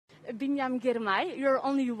Biniam Girmay. You're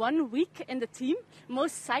only 1 week in the team.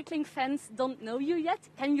 Most cycling fans don't know you yet.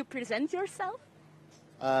 Can you present yourself?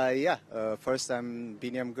 First I'm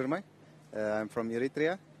Biniam Girmay. I'm from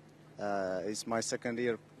Eritrea. It's my second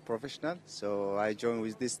year professional, so I joined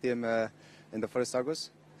with this team in the 1st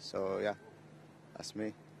August. So yeah, that's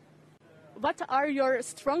me. What are your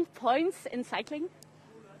strong points in cycling?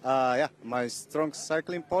 My strong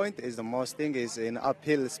cycling point is the most thing is in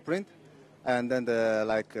uphill sprint, and then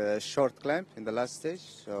the short climb in the last stage.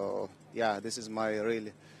 So yeah, this is my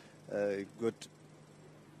really good.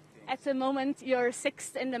 At the moment, you're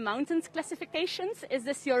 6th in the mountains classifications. Is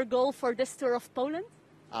this your goal for this tour of Poland?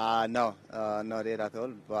 No, not yet at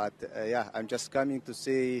all. But I'm just coming to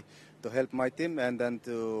help my team and then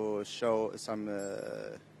to show some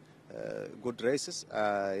good races.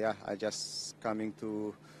 I just coming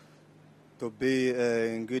to be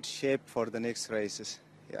in good shape for the next races.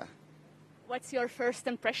 Yeah. What's your first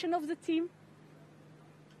impression of the team?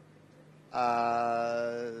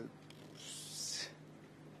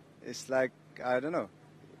 It's like, I don't know.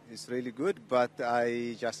 It's really good, but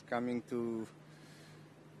I just coming to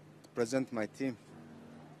present my team.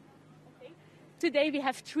 Okay. Today we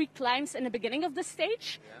have 3 climbs in the beginning of the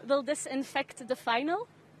stage. Yeah. Will this affect the final?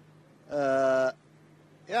 I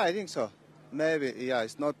think so. Maybe,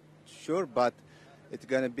 it's not sure, but it's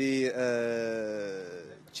gonna be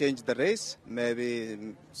change the race.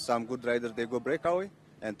 Maybe some good riders they go breakaway,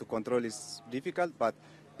 and to control is difficult. But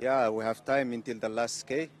yeah, we have time until the last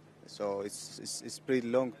K, so it's pretty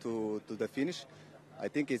long to the finish. I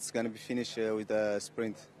think it's gonna be finished with a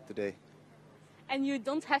sprint today. And you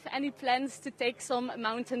don't have any plans to take some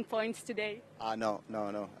mountain points today? No,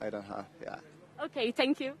 I don't have. Yeah. Okay,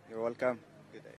 thank you. You're welcome. Good day.